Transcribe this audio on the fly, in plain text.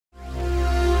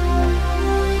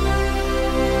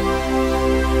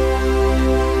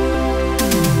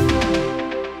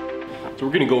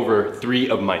gonna go over 3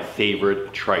 of my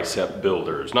favorite tricep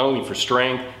builders, not only for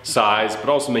strength, size, but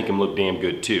also make them look damn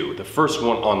good too. The first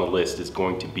one on the list is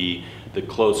going to be the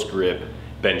close grip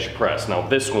bench press. Now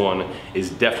this one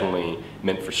is definitely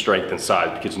meant for strength and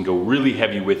size because you can go really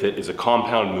heavy with it. It's a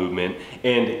compound movement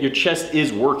and your chest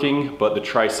is working, but the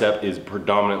tricep is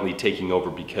predominantly taking over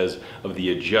because of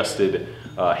the adjusted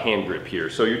hand grip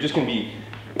here. So you're just gonna be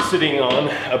sitting on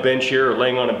a bench here or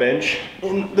laying on a bench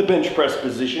in the bench press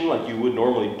position like you would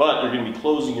normally, but you're gonna be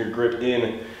closing your grip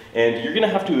in and you're gonna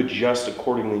have to adjust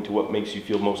accordingly to what makes you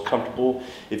feel most comfortable.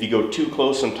 If you go too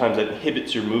close, sometimes that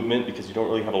inhibits your movement because you don't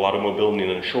really have a lot of mobility in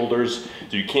the shoulders,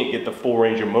 so you can't get the full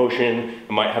range of motion.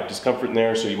 You might have discomfort in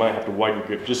there, so you might have to widen your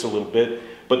grip just a little bit.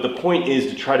 But the point is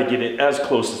to try to get it as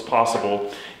close as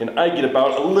possible. And I get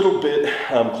about a little bit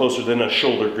closer than a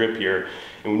shoulder grip here.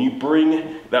 And when you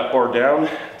bring that bar down,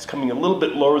 it's coming a little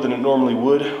bit lower than it normally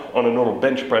would on a normal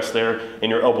bench press there,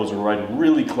 and your elbows are riding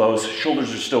really close,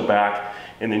 shoulders are still back,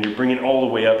 and then you're bringing all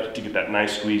the way up to get that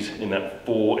nice squeeze and that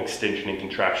full extension and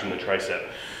contraction of the tricep.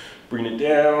 Bring it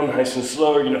down, nice and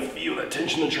slow, you're gonna feel that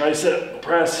tension in the tricep,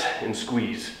 press and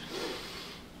squeeze.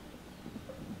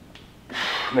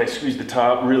 Nice, squeeze the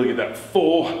top, really get that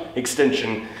full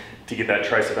extension to get that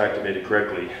tricep activated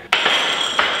correctly.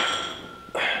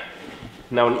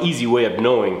 Now an easy way of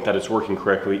knowing that it's working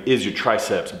correctly is your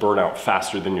triceps burn out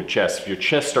faster than your chest. If your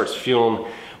chest starts feeling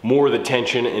more of the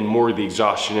tension and more of the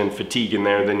exhaustion and fatigue in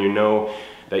there, then you know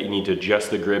that you need to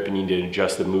adjust the grip and you need to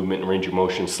adjust the movement and range of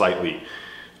motion slightly.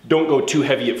 Don't go too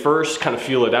heavy at first, kind of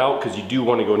feel it out because you do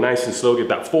want to go nice and slow, get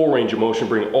that full range of motion,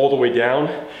 bring it all the way down,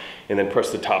 and then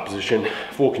press the top position,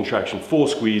 full contraction, full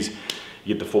squeeze,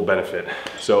 you get the full benefit.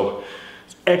 So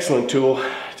it's an excellent tool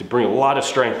to bring a lot of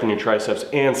strength in your triceps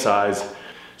and size.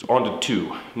 So on to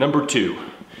 2. Number 2.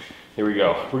 Here we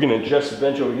go. We're gonna adjust the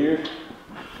bench over here.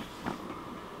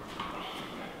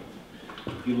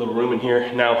 A little room in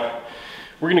here. Now,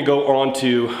 we're gonna go on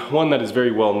to one that is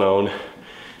very well known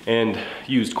and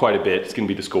used quite a bit. It's gonna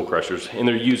be the skull crushers. And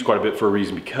they're used quite a bit for a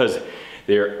reason, because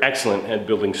they're excellent at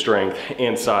building strength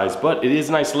and size, but it is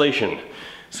in isolation.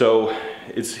 So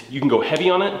you can go heavy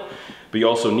on it, but you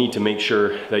also need to make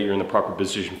sure that you're in the proper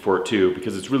position for it too,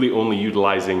 because it's really only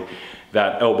utilizing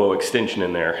that elbow extension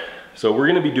in there. So we're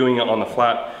gonna be doing it on the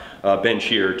flat bench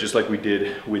here, just like we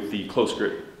did with the close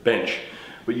grip bench.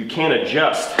 But you can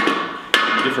adjust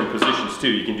different positions too.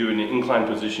 You can do it in an inclined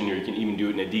position, or you can even do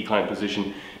it in a declined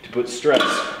position to put stress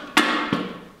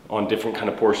on different kind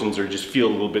of portions, or just feel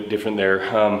a little bit different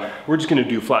there. We're just gonna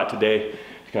do flat today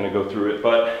to kind of go through it,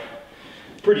 but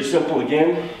it's pretty simple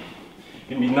again.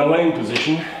 You're gonna be in the laying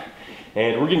position,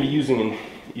 and we're gonna be using an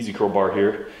easy curl bar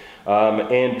here.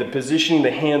 And the positioning,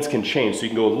 the hands can change. So you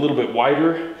can go a little bit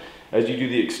wider as you do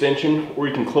the extension, or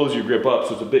you can close your grip up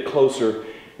so it's a bit closer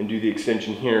and do the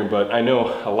extension here. But I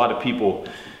know a lot of people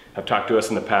have talked to us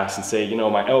in the past and say, you know,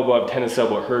 my elbow, I have tennis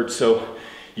elbow, it hurts. So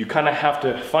you kind of have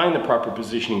to find the proper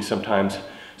positioning sometimes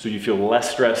so you feel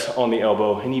less stress on the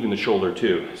elbow and even the shoulder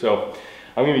too. So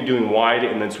I'm gonna be doing wide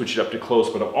and then switch it up to close,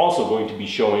 but I'm also going to be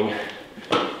showing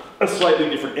a slightly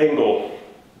different angle.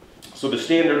 So the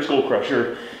standard skull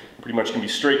crusher pretty much gonna be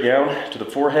straight down to the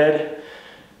forehead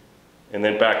and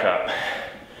then back up,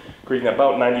 creating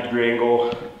about 90-degree angle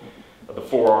of the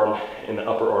forearm and the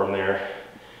upper arm there.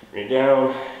 Bring it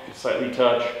down, slightly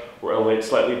touch, or elevate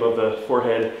slightly above the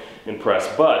forehead and press.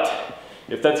 But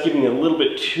if that's giving you a little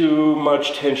bit too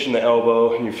much tension in the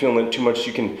elbow and you're feeling it too much,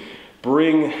 you can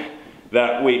bring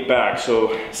that weight back.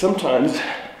 So sometimes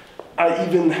I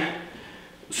even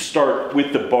start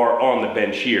with the bar on the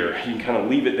bench here. You can kind of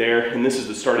leave it there, and this is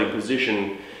the starting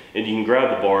position, and you can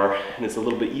grab the bar, and it's a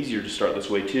little bit easier to start this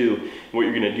way too. And what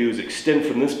you're gonna do is extend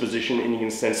from this position, and you can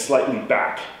extend slightly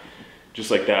back,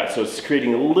 just like that. So it's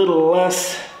creating a little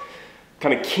less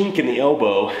kind of kink in the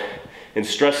elbow and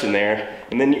stress in there,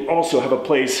 and then you also have a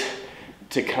place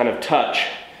to kind of touch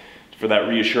for that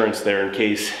reassurance there in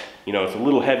case, you know, it's a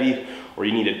little heavy, or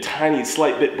you need a tiny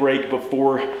slight bit break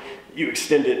before you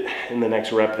extend it in the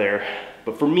next rep there.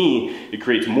 But for me, it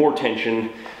creates more tension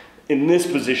in this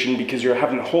position because you're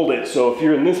having to hold it. So if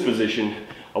you're in this position,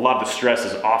 a lot of the stress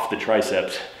is off the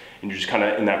triceps, and you're just kind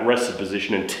of in that rested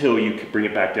position until you can bring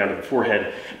it back down to the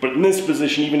forehead. But in this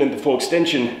position, even in the full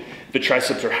extension, the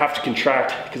triceps have to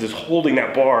contract because it's holding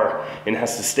that bar and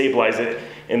has to stabilize it,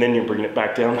 and then you're bringing it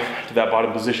back down to that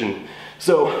bottom position.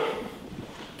 So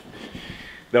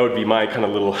that would be my kind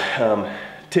of little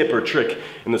tip or trick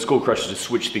in the skull crusher, to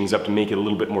switch things up to make it a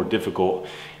little bit more difficult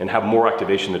and have more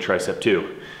activation in the tricep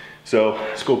too. So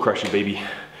skull crusher, baby.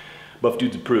 Buff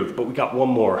dudes approved. But we got one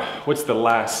more. What's the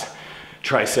last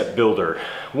tricep builder?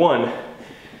 One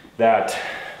that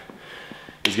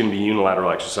is gonna be unilateral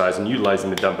exercise and utilizing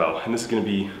the dumbbell. And this is gonna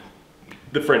be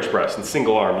the French press and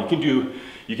single arm. You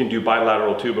can do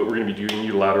bilateral too, but we're gonna be doing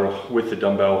unilateral with the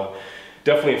dumbbell.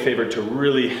 Definitely a favorite to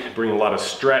really bring a lot of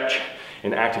stretch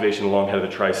and activation along the head of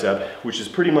the tricep, which is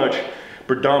pretty much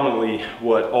predominantly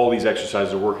what all these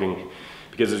exercises are working,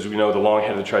 because as we know, the long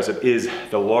head of the tricep is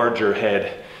the larger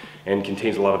head and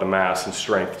contains a lot of the mass and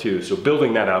strength too. So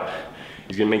building that up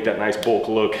is gonna make that nice bulk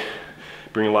look,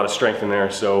 bring a lot of strength in there.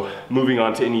 So moving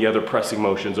on to any other pressing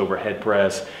motions, overhead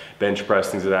press, bench press,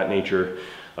 things of that nature,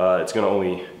 it's gonna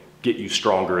only get you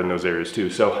stronger in those areas too.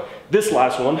 So this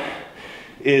last one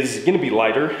is gonna be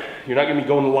lighter. You're not gonna be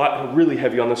going really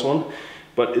heavy on this one,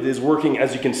 but it is working,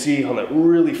 as you can see, on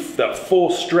that full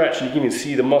stretch. You can even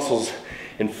see the muscles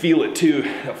and feel it too,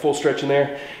 that full stretch in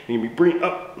there. And you bring it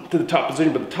up to the top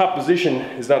position, but the top position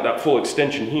is not that full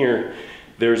extension here.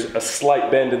 There's a slight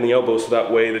bend in the elbow, so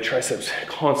that way the triceps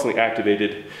constantly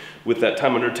activated with that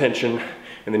time under tension,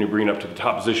 and then you bring it up to the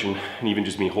top position, and even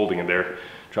just me holding it there,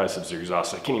 triceps are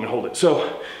exhausted. I can't even hold it. So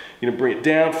you're gonna bring it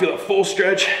down, feel that full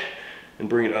stretch, and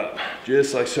bring it up,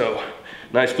 just like so.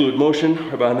 Nice fluid motion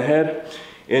right behind the head.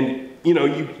 And you know,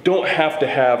 you don't have to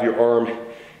have your arm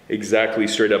exactly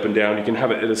straight up and down. You can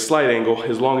have it at a slight angle,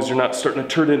 as long as you're not starting to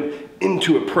turn it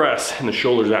into a press and the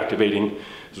shoulder's activating.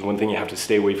 This is one thing you have to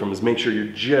stay away from, is make sure you're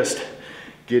just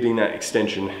getting that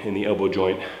extension in the elbow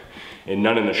joint and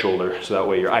none in the shoulder, so that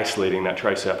way you're isolating that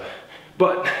tricep.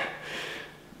 But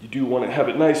you do want to have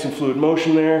it nice and fluid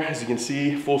motion there, as you can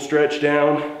see, full stretch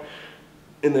down,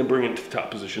 and then bring it to the top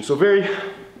position. So very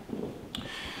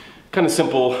kind of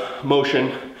simple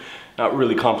motion, not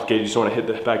really complicated. You just want to hit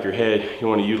the back of your head. You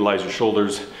want to utilize your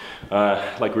shoulders.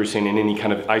 Like we were saying, in any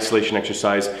kind of isolation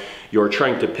exercise, you're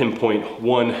trying to pinpoint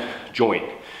one joint,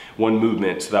 one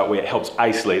movement, so that way it helps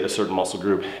isolate a certain muscle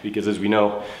group. Because as we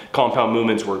know, compound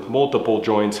movements work multiple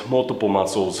joints, multiple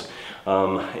muscles,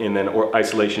 and then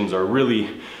isolations are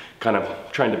really kind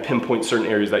of trying to pinpoint certain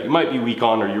areas that you might be weak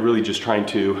on, or you're really just trying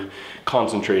to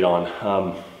concentrate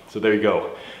on. So there you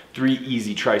go. 3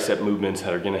 easy tricep movements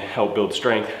that are gonna help build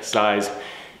strength, size,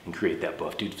 and create that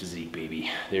buff dude physique, baby.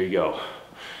 There you go.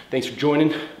 Thanks for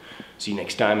joining. See you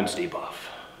next time, and stay buff.